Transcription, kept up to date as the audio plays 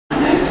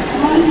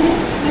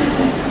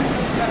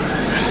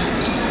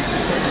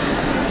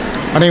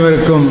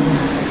அனைவருக்கும்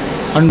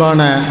அன்பான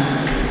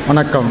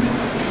வணக்கம்.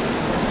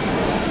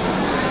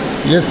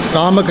 எஸ்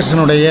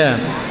ராமகிருஷ்ணனுடைய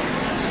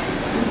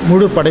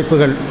முழு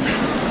படைப்புகள்,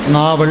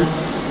 நாவல்,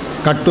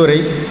 கட்டுரை,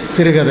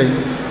 சிறுகதை.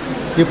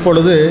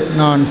 இப்பொழுது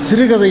நான்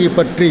சிறுகதையை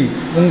பற்றி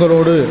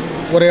உங்களோடு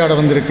உரையாட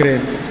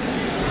வந்திருக்கிறேன்.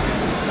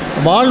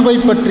 வாழ்வை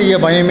பற்றிய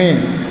பயமே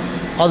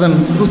அதன்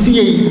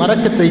ருசியை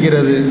மறக்கச்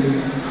செய்கிறது.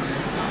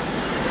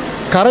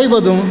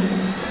 கரைவதும்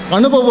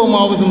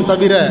அனுபவமாவதும்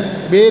தவிர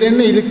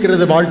வேறென்ன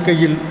இருக்கிறது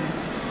வாழ்க்கையில்?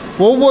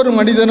 ஒவ்வொரு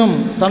மனிதனும்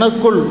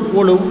தனக்குள்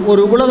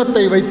ஒரு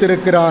உலகத்தை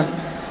வைத்திருக்கிறான்.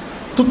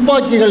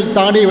 துப்பாக்கிகள்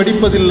தானே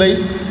வெடிப்பதில்லை.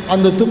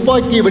 அந்த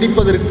துப்பாக்கியை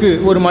வெடிப்பதற்கு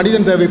ஒரு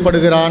மனிதன்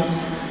தேவைப்படுகிறான்.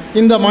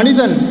 இந்த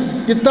மனிதன்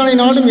இத்தனை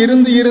நாளும்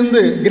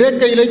இருந்து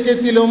கிரேக்க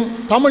இலக்கியத்திலும்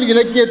தமிழ்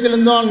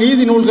இலக்கியத்திலும் தான்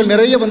நீதி நூல்கள்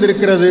நிறைய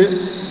வந்திருக்கிறது.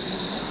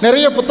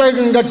 நிறைய புத்தக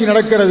கண்காட்சி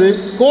நடக்கிறது.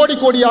 கோடி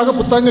கோடியாக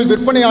புத்தகங்கள்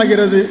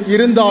விற்பனையாகிறது.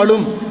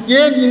 இருந்தாலும்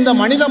ஏன் இந்த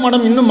மனித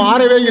மனம் இன்னும்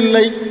மாறவே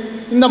இல்லை?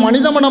 இந்த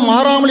மனித மனம்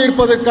மாறாமல்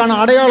இருப்பதற்கான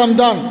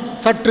அடையாளம்தான்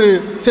சற்று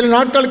சில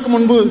நாட்களுக்கு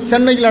முன்பு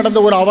சென்னையில் நடந்த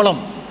ஒரு அவலம்.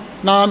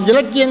 நாம்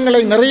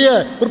இலக்கியங்களை நிறைய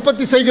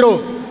உற்பத்தி செய்கிறோம்.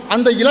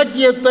 அந்த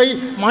இலக்கியத்தை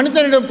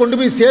மனிதனிடம் கொண்டு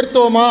போய்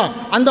சேர்த்தோமா?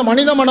 அந்த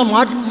மனித மனம்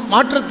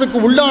மாற்றத்துக்கு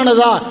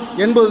உள்ளானதா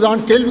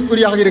என்பதுதான்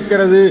கேள்விக்குறியாக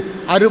இருக்கிறது.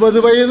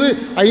 60 வயது,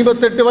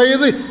 58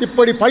 வயது,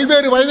 இப்படி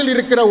பல்வேறு வயதில்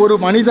இருக்கிற ஒரு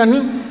மனிதன்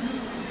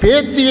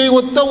பேத்தியை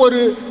ஒத்த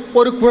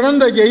ஒரு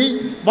குழந்தையை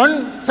வன்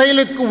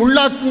செயலுக்கு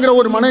உள்ளாக்குங்கிற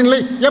ஒரு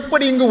மனநிலை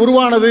எப்படி இங்கு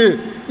உருவானது?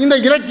 இந்த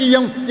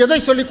இலக்கியம் எதை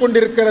சொல்லிக்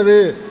கொண்டிருக்கிறது?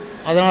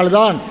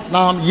 அதனால்தான்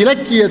நாம்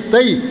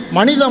இலக்கியத்தை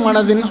மனித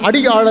மனதின்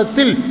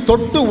அடியாழத்தில்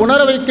தொட்டு உணர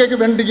வைக்க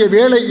வேண்டிய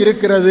வேலை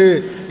இருக்கிறது.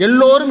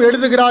 எல்லோரும்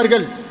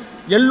எழுதுகிறார்கள்,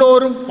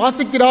 எல்லோரும்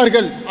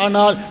வாசிக்கிறார்கள்.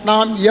 ஆனால்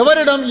நாம்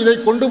எவரிடம் இதை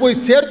கொண்டு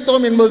போய்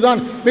சேர்த்தோம்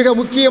என்பதுதான் மிக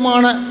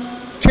முக்கியமான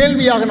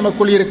கேள்வியாக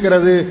நமக்குள்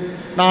இருக்கிறது.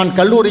 நான்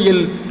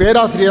கல்லூரியில்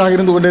பேராசிரியராக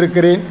இருந்து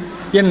கொண்டிருக்கிறேன்.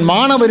 என்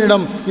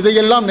மாணவனிடம்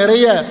இதையெல்லாம்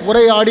நிறைய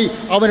உரையாடி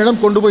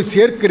அவனிடம் கொண்டு போய்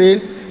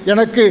சேர்க்கிறேன்.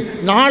 எனக்கு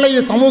நாளைய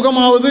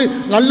சமூகமாவது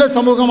நல்ல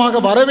சமூகமாக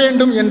வர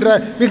வேண்டும் என்ற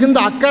மிகுந்த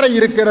அக்கறை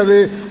இருக்கிறது.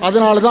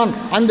 அதனால தான்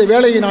அந்த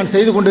வேலையை நான்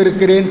செய்து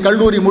கொண்டிருக்கிறேன்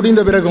கல்லூரி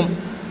முடிந்த பிறகும்.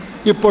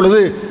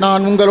 இப்பொழுது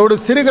நான் உங்களோடு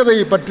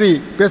சிறுகதையை பற்றி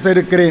பேச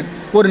இருக்கிறேன்.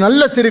 ஒரு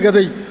நல்ல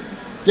சிறுகதை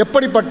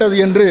எப்படிப்பட்டது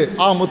என்று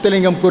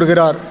முத்துலிங்கம்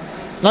கூறுகிறார்.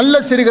 நல்ல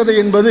சிறுகதை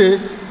என்பது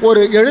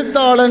ஒரு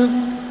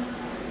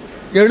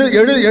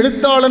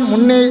எழுத்தாளன்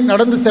முன்னே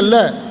நடந்து செல்ல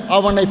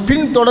அவனை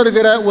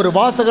பின்தொடர்கிற ஒரு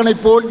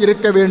வாசகனைப் போல்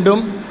இருக்க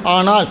வேண்டும்.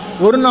 ஆனால்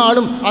ஒரு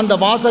நாளும் அந்த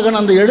வாசகன்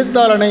அந்த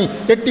எழுத்தாளனை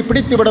எட்டி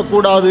பிடித்து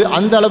விடக்கூடாது.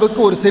 அந்த அளவுக்கு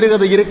ஒரு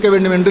சிறுகதை இருக்க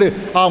வேண்டும் என்று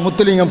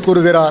முத்துலிங்கம்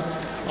கூறுகிறார்.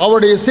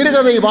 அவருடைய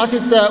சிறுகதை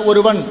வாசித்த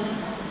ஒருவன்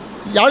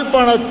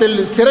யாழ்ப்பாணத்தில்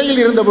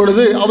சிறையில் இருந்த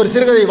பொழுது அவர்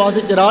சிறுகதை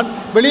வாசிக்கிறான்.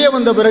 வெளியே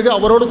வந்த பிறகு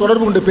அவரோடு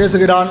தொடர்பு கொண்டு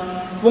பேசுகிறான்.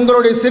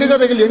 உங்களுடைய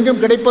சிறுகதைகள்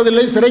எங்கும்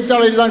கிடைப்பதில்லை,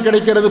 சிறைச்சாலையில் தான்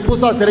கிடைக்கிறது,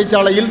 பூசா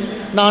சிறைச்சாலையில்.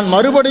 நான்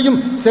மறுபடியும்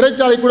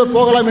சிறைச்சாலை கூட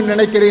போகலாம் என்று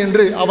நினைக்கிறேன்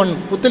என்று அவன்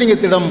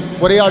முத்துலிங்கத்திடம்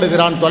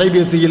உரையாடுகிறான்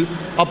தொலைபேசியில்.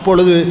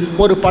 அப்பொழுது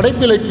ஒரு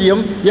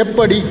படைப்பிலக்கியம்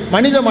எப்படி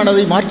மனித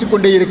மனதை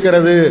மாற்றிக்கொண்டே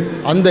இருக்கிறது,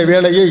 அந்த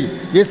வேலையை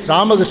எஸ்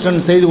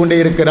ராமகிருஷ்ணன் செய்து கொண்டே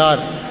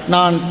இருக்கிறார்.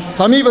 நான்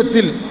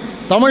சமீபத்தில்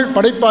தமிழ்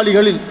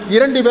படைப்பாளிகளில்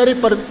 2 பேரை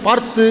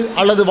பார்த்து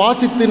அல்லது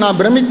வாசித்து நான்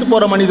பிரமித்து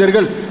போகிற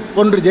மனிதர்கள்,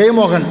 ஒன்று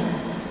ஜெயமோகன்,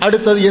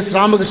 அடுத்தது எஸ்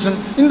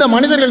ராமகிருஷ்ணன். இந்த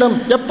மனிதர்களிடம்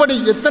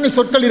எத்தனை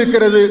சொற்கள்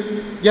இருக்கிறது,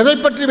 எதை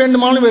பற்றி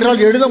வேண்டுமானாலும்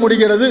இவர்களால் எழுத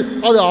முடிகிறது,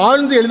 அது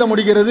ஆழ்ந்து எழுத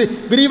முடிகிறது,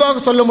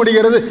 விரிவாக சொல்ல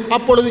முடிகிறது.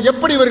 அப்பொழுது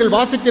எப்படி இவர்கள்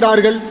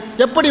வாசிக்கிறார்கள்,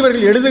 எப்படி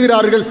இவர்கள்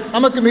எழுதுகிறார்கள்,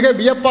 நமக்கு மிக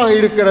வியப்பாக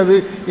இருக்கிறது.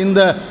 இந்த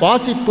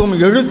வாசிப்பும்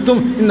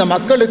எழுத்தும் இந்த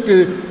மக்களுக்கு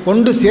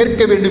கொண்டு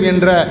சேர்க்க வேண்டும்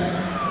என்ற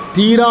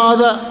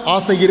தீராத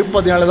ஆசை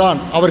இருப்பதனால்தான்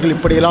அவர்கள்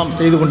இப்படியெல்லாம்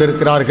செய்து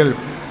கொண்டிருக்கிறார்கள்.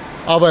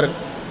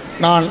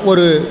 நான்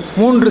ஒரு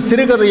 3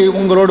 சிறுகதையை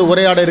உங்களோடு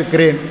உரையாட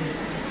இருக்கிறேன்.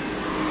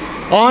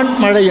 ஆண்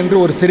மழை என்று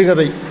ஒரு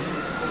சிறுகதை.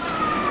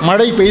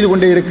 மழை பெய்து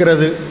கொண்டே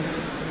இருக்கிறது.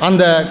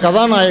 அந்த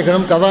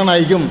கதாநாயகனும்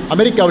கதாநாயகியும்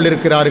அமெரிக்காவில்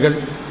இருக்கிறார்கள்.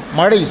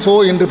 மழை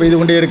என்று பெய்து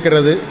கொண்டே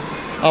இருக்கிறது.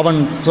 அவன்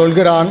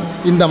சொல்கிறான்,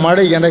 இந்த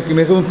மழை எனக்கு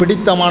மிகவும்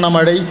பிடித்தமான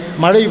மழை.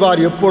 மழை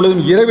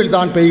எப்பொழுதும் இரவில்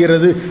தான்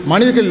பெய்கிறது.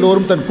 மனிதர்கள்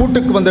எல்லோரும் தன்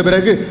கூட்டுக்கு வந்த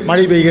பிறகு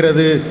மழை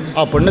பெய்கிறது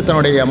அப்படின்னு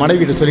தன்னுடைய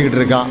மனைவிட்டு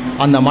சொல்லிக்கிட்டு இருக்கான்.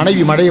 அந்த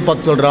மனைவி மழையை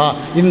பார்த்து சொல்கிறா,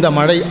 இந்த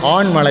மழை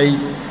ஆண் மழை,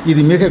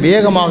 இது மிக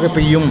வேகமாக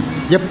பெய்யும்,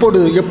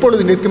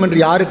 எப்பொழுது நிற்கும் என்று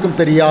யாருக்கும்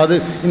தெரியாது,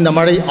 இந்த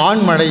மழை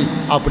ஆண் மழை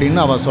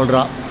அப்படின்னு அவன்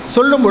சொல்கிறான்.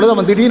 சொல்லும் பொழுது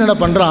அவன் திடீர்னு என்ன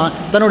பண்ணுறான்,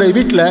 தன்னுடைய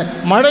வீட்டில்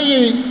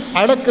மழையை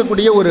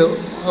அடக்கக்கூடிய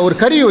ஒரு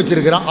கருவி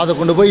வச்சுருக்கிறான். அதை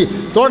கொண்டு போய்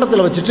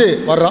தோட்டத்தில் வச்சுட்டு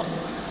வர்றான்.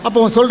 அப்போ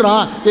அவன்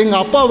சொல்கிறான்,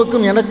 எங்கள்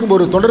அப்பாவுக்கும் எனக்கும்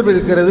ஒரு தொடர்பு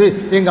இருக்கிறது.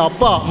 எங்கள்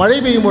அப்பா மழை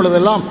பெய்யும்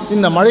பொழுதெல்லாம்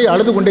இந்த மழை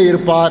அழுது கொண்டே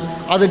இருப்பார்,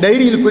 அது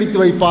டைரியில் குறித்து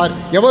வைப்பார்,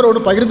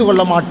 எவரோடு பகிர்ந்து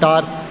கொள்ள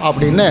மாட்டார்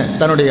அப்படின்னு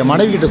தன்னுடைய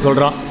மனைவிகிட்ட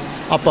சொல்கிறான்.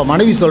 அப்போ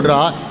மனைவி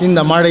சொல்கிறா, இந்த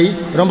மழை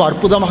ரொம்ப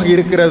அற்புதமாக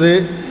இருக்கிறது,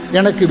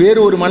 எனக்கு வேறு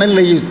ஒரு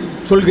மனநிலையை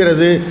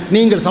சொல்கிறது,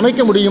 நீங்கள்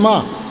சமைக்க முடியுமா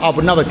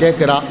அப்படின்னு அவள்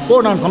கேட்குறா.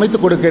 நான் சமைத்து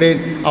கொடுக்கிறேன்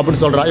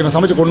அப்படின்னு சொல்கிறா. இவன்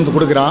சமைச்சு கொண்டு வந்து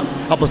கொடுக்குறான்.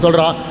 அப்போ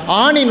சொல்கிறா,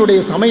 ஆணினுடைய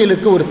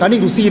சமையலுக்கு ஒரு தனி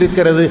ருசி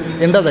இருக்கிறது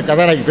என்று அந்த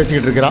கதாநாயகி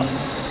பேசிக்கிட்டு இருக்கிறான்.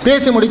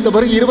 பேசி முடித்த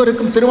பிறகு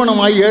இருவருக்கும்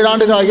திருமணமாகி 7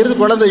 ஆண்டுகள் ஆகிறது,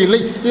 குழந்தை இல்லை.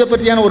 இதை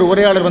பற்றியான ஒரு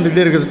உரையாடல்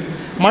வந்துகிட்டே இருக்குது.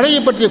 மழையை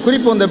பற்றிய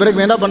குறிப்பு வந்த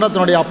பிறகு என்ன பண்ணுறா,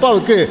 தன்னுடைய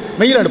அப்பாவுக்கு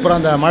மெயில்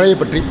அனுப்புகிறான் அந்த மழையை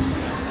பற்றி.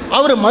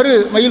 அவர்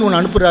மறுமையில் ஒன்று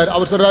அனுப்புகிறார்.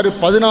 அவர் சொல்கிறாரு,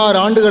 16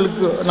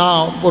 ஆண்டுகளுக்கு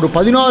நான் ஒரு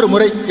 16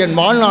 முறை என்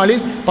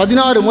வாழ்நாளில்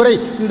 16 முறை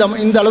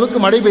இந்த அளவுக்கு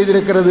மழை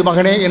பெய்திருக்கிறது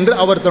மகனே என்று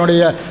அவர்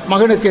தன்னுடைய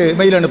மகனுக்கு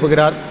மெயில்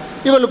அனுப்புகிறார்.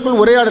 இவர்களுக்குள்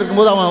உரையாட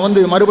இருக்கும்போது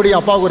அவன் மறுபடியும்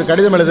அப்பாவுக்கு ஒரு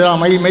கடிதம்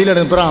எழுதுகிறான், மெயில்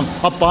அனுப்புகிறான்.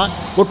 அப்பா,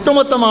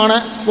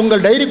 ஒட்டுமொத்தமான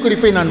உங்கள் டைரி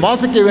குறிப்பை நான்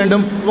வாசிக்க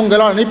வேண்டும்,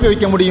 உங்களால் அனுப்பி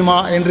வைக்க முடியுமா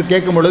என்று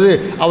கேட்கும் பொழுது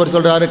அவர்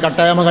சொல்கிறாரு,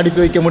 கட்டாயமாக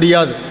அனுப்பி வைக்க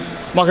முடியாது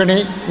மகனே.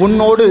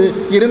 உன்னோடு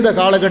இருந்த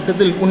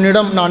காலகட்டத்தில்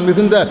உன்னிடம் நான்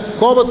மிகுந்த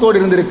கோபத்தோடு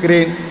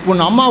இருந்திருக்கிறேன்.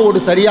 உன் அம்மாவோடு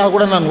சரியாக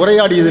கூட நான்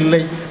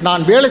உரையாடியதில்லை.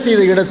 நான் வேலை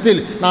செய்த இடத்தில்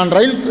நான்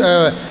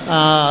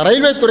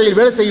ரயில்வே துறையில்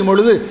வேலை செய்யும்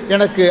பொழுது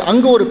எனக்கு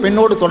அங்கு ஒரு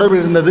பெண்ணோடு தொடர்பு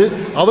இருந்தது.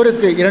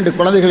 அவருக்கு 2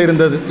 குழந்தைகள்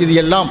இருந்தது. இது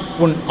எல்லாம்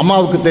உன்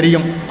அம்மாவுக்கு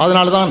தெரியும்.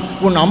 அதனால தான்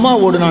உன்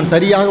அம்மாவோடு நான்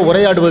சரியாக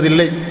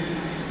உரையாடுவதில்லை.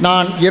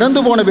 நான்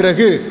இறந்து போன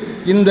பிறகு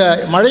இந்த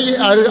மழையை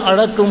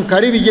அடக்கும்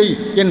கருவியை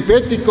என்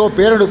பேத்திக்கோ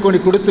பேரனுக்கோ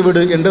நீ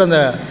கொடுத்துவிடு என்று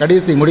அந்த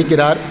கடிதத்தை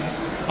முடிக்கிறார்.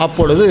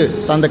 அப்பொழுது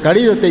அந்த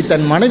கடிதத்தை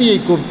தன் மனைவியை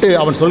கூப்பிட்டு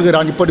அவன்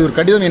சொல்கிறான், இப்படி ஒரு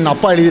கடிதம் என்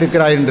அப்பா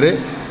எழுதியிருக்கிறார் என்று.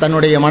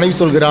 தன்னுடைய மனைவி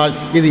சொல்கிறாள்,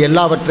 இது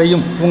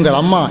எல்லாவற்றையும் உங்கள்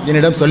அம்மா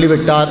என்னிடம்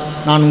சொல்லிவிட்டார்,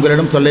 நான்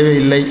உங்களிடம் சொல்லவே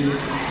இல்லை.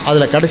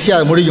 அதில்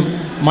கடைசியாக முடியும்,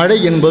 மழை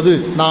என்பது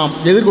நாம்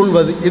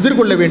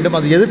எதிர்கொள்ள வேண்டும்,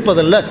 அது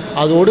எதிர்ப்பதல்ல,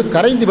 அதோடு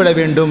கரைந்து விட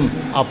வேண்டும்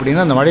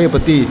அப்படின்னு அந்த மழையை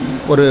பற்றி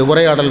ஒரு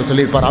உரையாடல்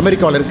சொல்லியிருப்பார்.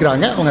 அமெரிக்காவில்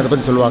இருக்கிறாங்க, அவங்க அதை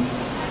பற்றி சொல்லுவாங்க.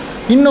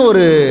 இன்னும்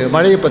ஒரு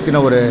மழையை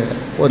பற்றின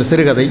ஒரு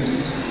சிறுகதை.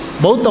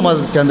 பௌத்த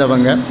மதத்தை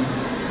சேர்ந்தவங்க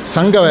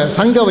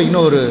சங்கவை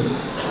இன்னொரு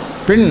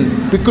பெண்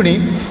பிக்குனி,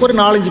 ஒரு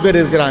 4-5 பேர்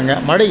இருக்கிறாங்க.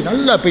 மழை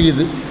நல்லா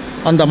பெய்யுது.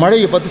 அந்த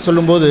மழையை பற்றி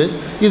சொல்லும்போது,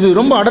 இது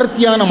ரொம்ப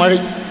அடர்த்தியான மழை.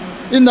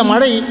 இந்த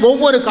மழை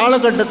ஒவ்வொரு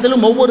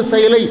காலகட்டத்திலும் ஒவ்வொரு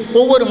செயலை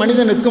ஒவ்வொரு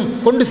மனிதனுக்கும்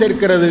கொண்டு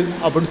சேர்க்கிறது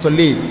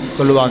அப்படின்னு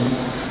சொல்லுவாங்க.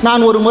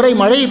 நான் ஒரு முறை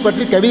மழையை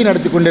பற்றி கவிதை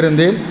நடத்தி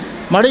கொண்டிருந்தேன்.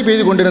 மழை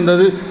பெய்து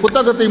கொண்டிருந்தது.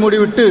 புத்தகத்தை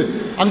மூடிவிட்டு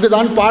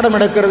அங்குதான் பாடம்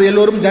நடக்கிறது,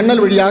 எல்லோரும்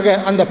ஜன்னல் வழியாக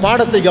அந்த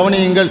பாடத்தை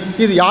கவனியுங்கள்,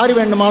 இது யார்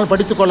வேண்டுமானாலும்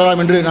படித்து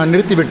கொள்ளலாம் என்று நான்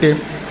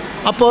நிறுத்திவிட்டேன்.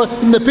 அப்போது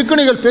இந்த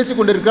பிக்குணிகள் பேசி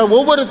கொண்டிருக்கிற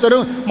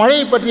ஒவ்வொருத்தரும்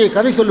மழையை பற்றிய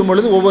கதை சொல்லும்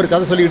பொழுது ஒவ்வொரு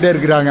கதை சொல்லிக்கிட்டே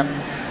இருக்கிறாங்க.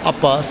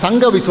 அப்போ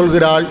சங்கவி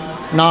சொல்கிறாள்,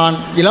 நான்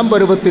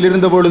இளம்பருவத்தில்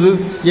இருந்த பொழுது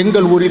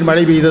எங்கள் ஊரில்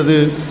மழை பெய்தது.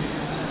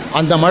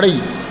 அந்த மழை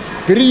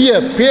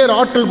பெரிய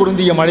பேராற்றல்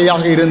பொருந்திய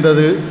மழையாக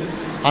இருந்தது.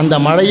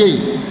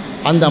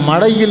 அந்த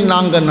மழையில்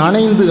நாங்கள்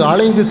நனைந்து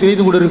அலைந்து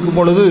திரிந்து கொண்டிருக்கும்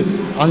பொழுது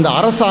அந்த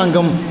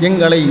அரசாங்கம்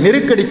எங்களை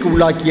நெருக்கடிக்கு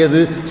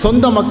உள்ளாக்கியது,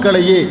 சொந்த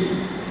மக்களையே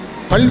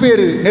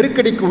பல்வேறு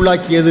நெருக்கடிக்கு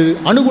உள்ளாக்கியது,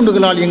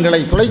 அணுகுண்டுகளால் எங்களை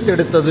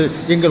துளைத்தெடுத்தது.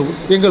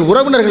 எங்கள்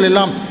உறவினர்கள்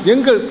எல்லாம்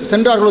எங்கு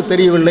சென்றார்களோ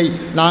தெரியவில்லை.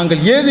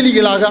 நாங்கள்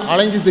ஏதிலிகளாக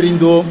அலைந்து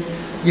திரிந்தோம்.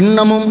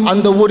 இன்னமும்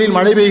அந்த ஊரில்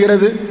மழை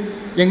பெய்கிறது,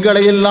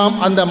 எங்களையெல்லாம்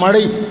அந்த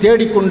மழை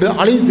தேடிக்கொண்டு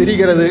அலைந்து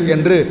திரிகிறது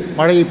என்று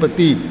மழையை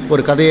பற்றி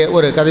ஒரு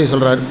கதையை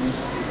சொல்கிறார்.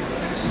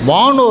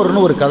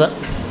 வானோர்னு ஒரு கதை.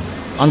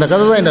 அந்த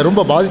கதை தான் என்னை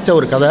ரொம்ப பாதித்த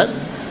ஒரு கதை.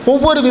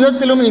 ஒவ்வொரு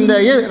விதத்திலும் இந்த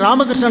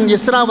ராமகிருஷ்ணன்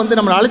எஸ்ரா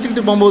நம்மளை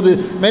அழைச்சிக்கிட்டு போகும்போது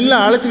மெல்ல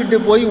அழைச்சிக்கிட்டு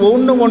போய்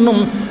ஒன்றும்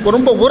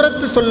ரொம்ப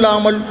உரத்து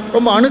சொல்லாமல்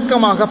ரொம்ப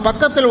அணுக்கமாக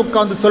பக்கத்தில்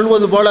உட்கார்ந்து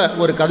சொல்வது போல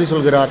ஒரு கதை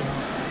சொல்கிறார்.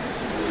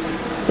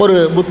 ஒரு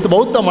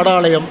பௌத்த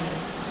மடாலயம்.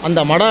 அந்த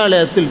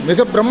மடாலயத்தில்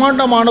மிக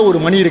பிரம்மாண்டமான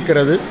ஒரு மணி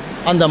இருக்கிறது.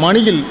 அந்த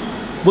மணியில்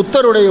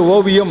புத்தருடைய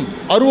ஓவியம்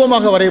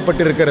அருவமாக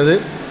வரையப்பட்டிருக்கிறது.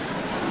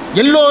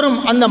 எல்லோரும்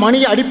அந்த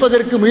மணியை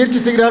அடிப்பதற்கு முயற்சி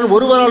செய்கிறார்கள்,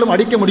 ஒருவராலும்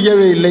அடிக்க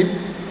முடியவே இல்லை.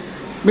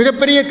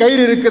 மிகப்பெரிய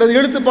கயிறு இருக்கிறது,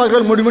 இழுத்து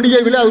பார்க்கிறார்கள்,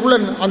 முடியவில்லை.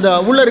 அது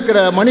உள்ளே இருக்கிற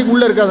மணி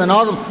உள்ளே இருக்கிற அந்த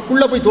நாதம்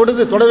உள்ளே போய்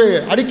தொடவே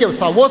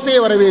அடிக்க ஓசையே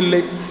வரவே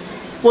இல்லை.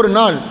 ஒரு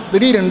நாள்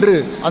திடீரென்று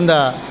அந்த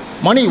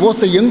மணி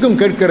ஓசை எங்கும்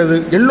கேட்கிறது.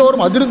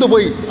 எல்லோரும் அதிர்ந்து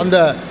போய் அந்த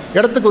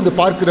இடத்துக்கு வந்து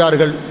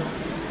பார்க்கிறார்கள்.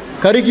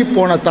 கருகி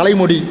போன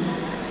தலைமுடி,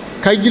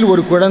 கையில்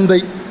ஒரு குழந்தை,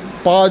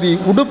 பாதி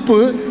உடுப்பு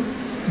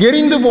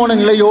எரிந்து போன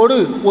நிலையோடு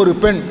ஒரு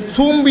பெண்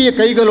சூம்பிய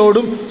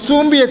கைகளோடும்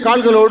சூம்பிய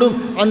கால்களோடும்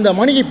அந்த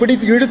மணியை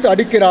பிடித்து இழுத்து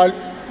அடிக்கிறாள்.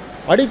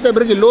 அடித்த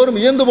பிறகு எல்லோரும்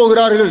இயந்து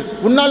போகிறார்கள்.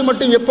 உன்னால்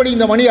மட்டும் எப்படி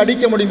இந்த மணி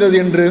அடிக்க முடிந்தது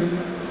என்று.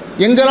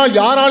 எங்களால்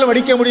யாராலும்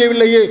அடிக்க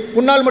முடியவில்லையே,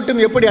 உன்னால்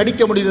மட்டும் எப்படி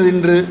அடிக்க முடிந்தது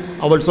என்று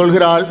அவள்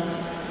சொல்கிறாள்.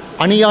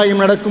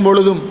 அநியாயம் நடக்கும்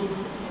பொழுதும்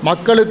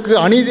மக்களுக்கு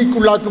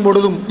அநீதிக்குள்ளாக்கும்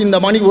பொழுதும் இந்த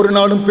மணி ஒரு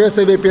நாளும்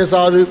பேசவே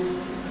பேசாது.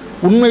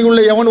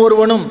 உண்மையுள்ள எவன்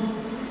ஒருவனும்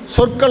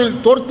சொற்கள்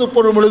தோர்த்து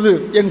போடும் பொழுது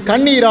என்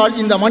கண்ணீரால்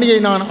இந்த மணியை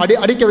நான்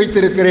அடிக்க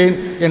வைத்திருக்கிறேன்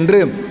என்று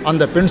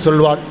அந்த பெண்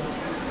சொல்வாள்.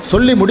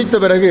 சொல்லி முடித்த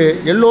பிறகு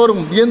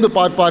எல்லோரும் வியந்து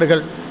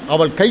பார்ப்பார்கள்.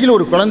 அவள் கையில்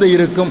ஒரு குழந்தை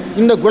இருக்கும்.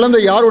 இந்த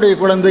குழந்தை யாருடைய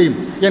குழந்தை?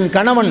 என்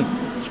கணவன்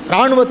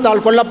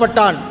இராணுவத்தால்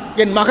கொல்லப்பட்டான்,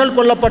 என் மகள்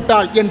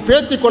கொல்லப்பட்டாள், என்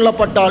பேத்தி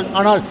கொல்லப்பட்டாள்.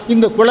 ஆனால்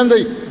இந்த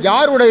குழந்தை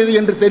யாருடையது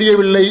என்று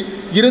தெரியவில்லை.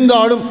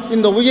 இருந்தாலும்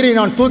இந்த உயிரை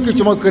நான் தூக்கி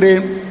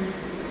சுமக்கிறேன்.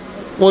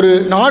 ஒரு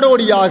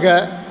நாடோடியாக,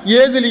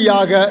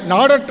 ஏதிலியாக,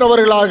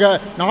 நாடற்றவர்களாக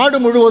நாடு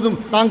முழுவதும்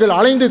நாங்கள்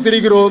அலைந்து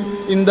திரிகிறோம்.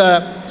 இந்த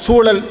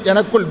சூழல்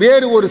எனக்குள்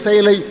வேறு ஒரு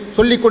செயலை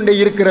சொல்லிக்கொண்டே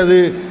இருக்கிறது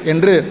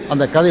என்று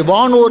அந்த கதை,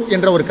 வானோர்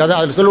என்ற ஒரு கதை.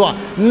 அதில் சொல்லுவான்,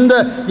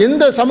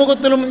 எந்த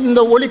சமூகத்திலும்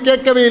இந்த ஒலி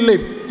கேட்கவே இல்லை,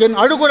 என்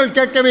அழுகுரல்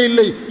கேட்கவே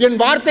இல்லை, என்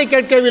வார்த்தை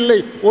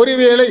கேட்கவில்லை.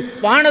 ஒருவேளை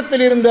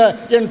வானத்தில் இருந்த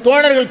என்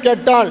தோழர்கள்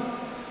கேட்டால்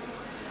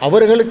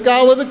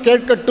அவர்களுக்காவது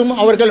கேட்கட்டும்,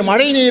 அவர்கள்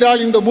மழை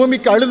நீரால் இந்த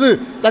பூமிக்கு அழுது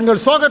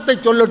தங்கள் சோகத்தை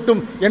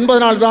சொல்லட்டும்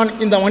என்பதனால்தான்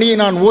இந்த மணியை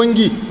நான்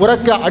ஓங்கி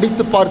உறக்க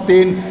அடித்து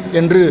பார்த்தேன்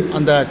என்று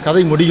அந்த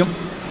கதை முடியும்.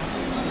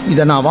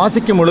 இதை நான்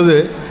வாசிக்கும் பொழுது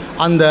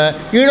அந்த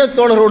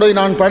ஈழத்தோழரோடு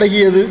நான்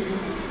பழகியது,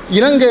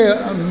 இலங்கை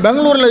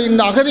பெங்களூரில்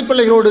இந்த அகதி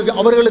பிள்ளைகளோடு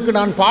அவர்களுக்கு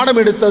நான் பாடம்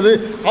எடுத்தது,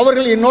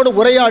 அவர்கள் என்னோடு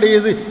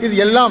உரையாடியது, இது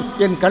எல்லாம்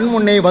என் கண்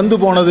முன்னே வந்து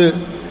போனது.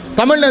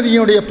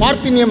 தமிழ்நதியினுடைய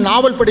பார்த்தினியம்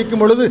நாவல்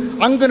படிக்கும் பொழுது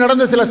அங்கு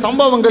நடந்த சில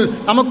சம்பவங்கள்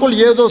நமக்குள்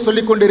ஏதோ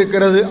சொல்லிக்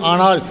கொண்டிருக்கிறது.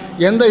 ஆனால்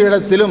எந்த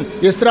இடத்திலும்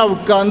இஸ்ரா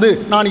உட்கார்ந்து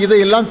நான்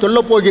இதையெல்லாம்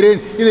சொல்லப் போகிறேன்,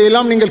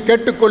 இதையெல்லாம் நீங்கள்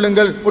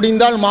கேட்டுக்கொள்ளுங்கள்,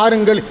 முடிந்தால்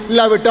மாறுங்கள்,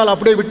 இல்லாவிட்டால்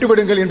அப்படியே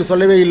விட்டுவிடுங்கள் என்று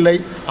சொல்லவே இல்லை.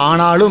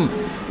 ஆனாலும்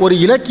ஒரு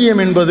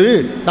இலக்கியம் என்பது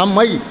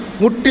நம்மை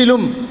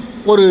முற்றிலும்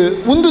ஒரு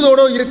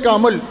உந்துதோடு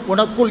இருக்காமல்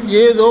உனக்குள்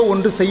ஏதோ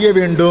ஒன்று செய்ய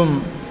வேண்டும்,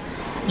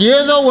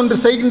 ஏதோ ஒன்று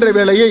செய்கின்ற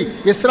வேலையை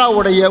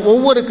இஸ்ராவுடைய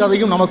ஒவ்வொரு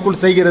கதையும்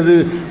நமக்குள் செய்கிறது.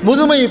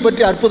 முதுமையை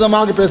பற்றி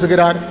அற்புதமாக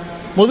பேசுகிறார்.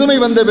 முதுமை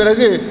வந்த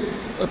பிறகு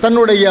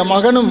தன்னுடைய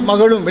மகனும்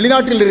மகளும்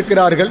வெளிநாட்டில்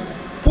இருக்கிறார்கள்.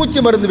 பூச்சி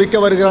மருந்து விற்க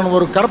வருகிறான்,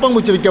 ஒரு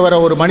கரப்பாம்பூச்சி விற்க வர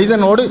ஒரு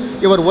மனிதனோடு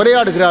இவர்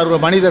உரையாடுகிறார். ஒரு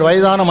மனிதர்,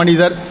 வயதான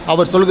மனிதர்.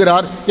 அவர்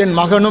சொல்கிறார், என்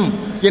மகனும்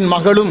என்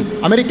மகளும்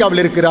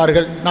அமெரிக்காவில்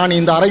இருக்கிறார்கள், நான்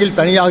இந்த அறையில்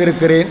தனியாக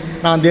இருக்கிறேன்,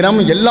 நான்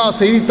தினமும் எல்லா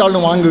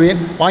செய்தித்தாளும்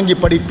வாங்கி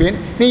படிப்பேன்,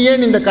 நீ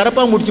ஏன் இந்த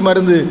கரப்பாம்பூச்சி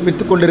மருந்து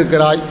விற்று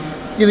கொண்டிருக்கிறாய்,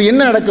 இது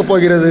என்ன நடக்கப்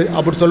போகிறது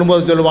அப்படி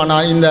சொல்லும்போது சொல்லுவான்,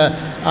 நான் இந்த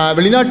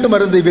வெளிநாட்டு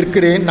மருந்தை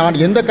விற்கிறேன், நான்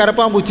எந்த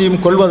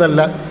கரப்பாம்பூச்சியும்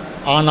கொள்வதல்ல,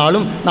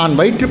 ஆனாலும் நான்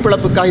வயிற்று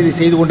பிழப்புக்காக இதை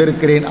செய்து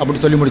கொண்டிருக்கிறேன்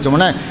அப்படி சொல்லி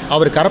முடித்தோன்னே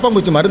அவர்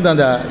கரப்பாம்பூச்சி மருந்து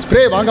அந்த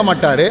ஸ்ப்ரே வாங்க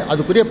மாட்டார்,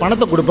 அதுக்குரிய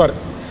பணத்தை கொடுப்பார்.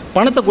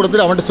 பணத்தை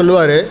கொடுத்துட்டு அவன்கிட்ட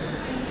சொல்லுவார்,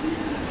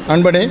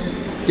 நண்பனே,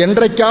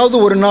 என்றைக்காவது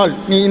ஒரு நாள்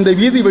நீ இந்த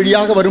வீதி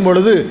வழியாக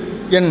வரும்பொழுது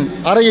என்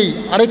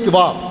அறைக்கு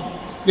வா,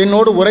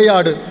 என்னோடு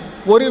உரையாடு,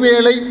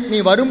 ஒருவேளை நீ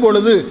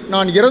வரும்பொழுது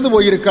நான் இறந்து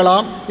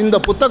போயிருக்கலாம், இந்த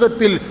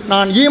புத்தகத்தில்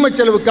நான் ஈமச்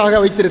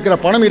செலவுக்காக வைத்திருக்கிற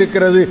பணம்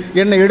இருக்கிறது,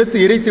 என்னை எடுத்து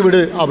எரித்து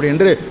விடு அப்படி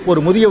என்று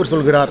ஒரு முதியவர்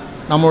சொல்கிறார்.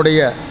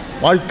 நம்முடைய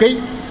வாழ்க்கை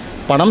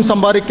பணம்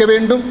சம்பாதிக்க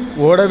வேண்டும்,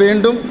 ஓட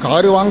வேண்டும்,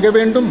 காரு வாங்க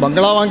வேண்டும்,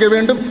 பங்களா வாங்க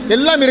வேண்டும்,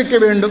 எல்லாம் இருக்க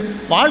வேண்டும்.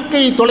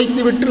 வாழ்க்கையை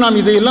தொலைத்துவிட்டு நாம்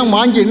இதையெல்லாம்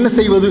வாங்கி என்ன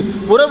செய்வது,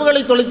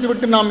 உறவுகளை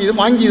தொலைத்துவிட்டு நாம்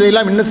வாங்கி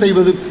இதையெல்லாம் என்ன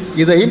செய்வது,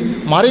 இதை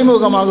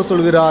மறைமுகமாக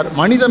சொல்கிறார்.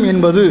 மனிதம்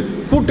என்பது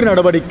கூட்டு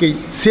நடவடிக்கை,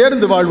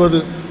 சேர்ந்து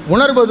வாழ்வது,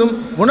 உணர்வதும்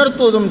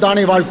உணர்த்துவதும்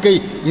தானே வாழ்க்கை.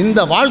 இந்த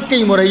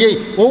வாழ்க்கை முறையை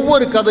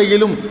ஒவ்வொரு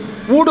கதையிலும்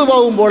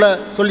ஊடுபாவும் போல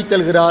சொல்லிச்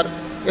செல்கிறார்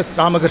எஸ்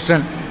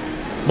ராமகிருஷ்ணன்.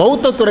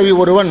 பௌத்த துறவி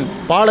ஒருவன்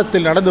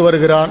பாலத்தில் நடந்து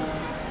வருகிறான்.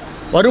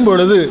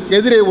 வரும்பொழுது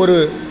எதிரே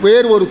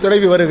வேறு ஒரு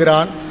துறவி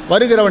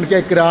வருகிறவன்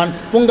கேட்கிறான்,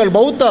 உங்கள்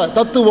பௌத்த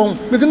தத்துவம்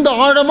மிகுந்த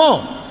ஆழமோ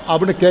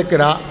அப்படின்னு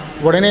கேட்குறான்.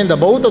 உடனே இந்த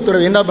பௌத்த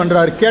துறவி என்ன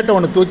பண்ணுறார்,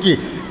 கேட்டவனை தூக்கி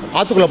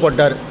ஆற்றுக்குள்ளே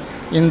போட்டார்.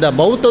 இந்த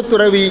பௌத்த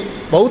துறவி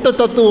பௌத்த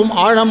தத்துவம்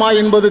ஆழமா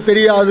என்பது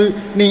தெரியாது,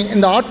 நீ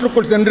இந்த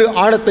ஆற்றுக்குள் சென்று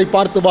ஆழத்தை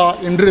பார்த்து வா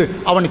என்று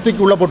அவனை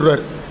தூக்கி உள்ள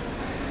போட்டுருவார்.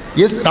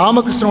 எஸ்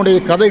ராமகிருஷ்ணனுடைய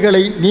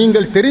கதைகளை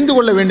நீங்கள் தெரிந்து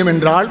கொள்ள வேண்டும்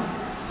என்றால்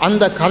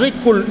அந்த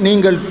கதைக்குள்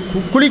நீங்கள்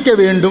குளிக்க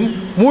வேண்டும்,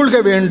 மூழ்க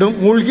வேண்டும்.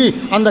 மூழ்கி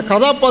அந்த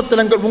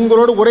கதாபாத்திரங்கள்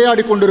உங்களோடு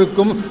உரையாடி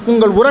கொண்டிருக்கும்,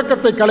 உங்கள்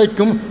உறக்கத்தை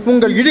கலைக்கும்,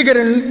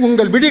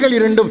 உங்கள் விழிகள்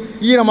இரண்டும்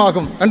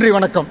ஈரமாகும். நன்றி,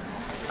 வணக்கம்.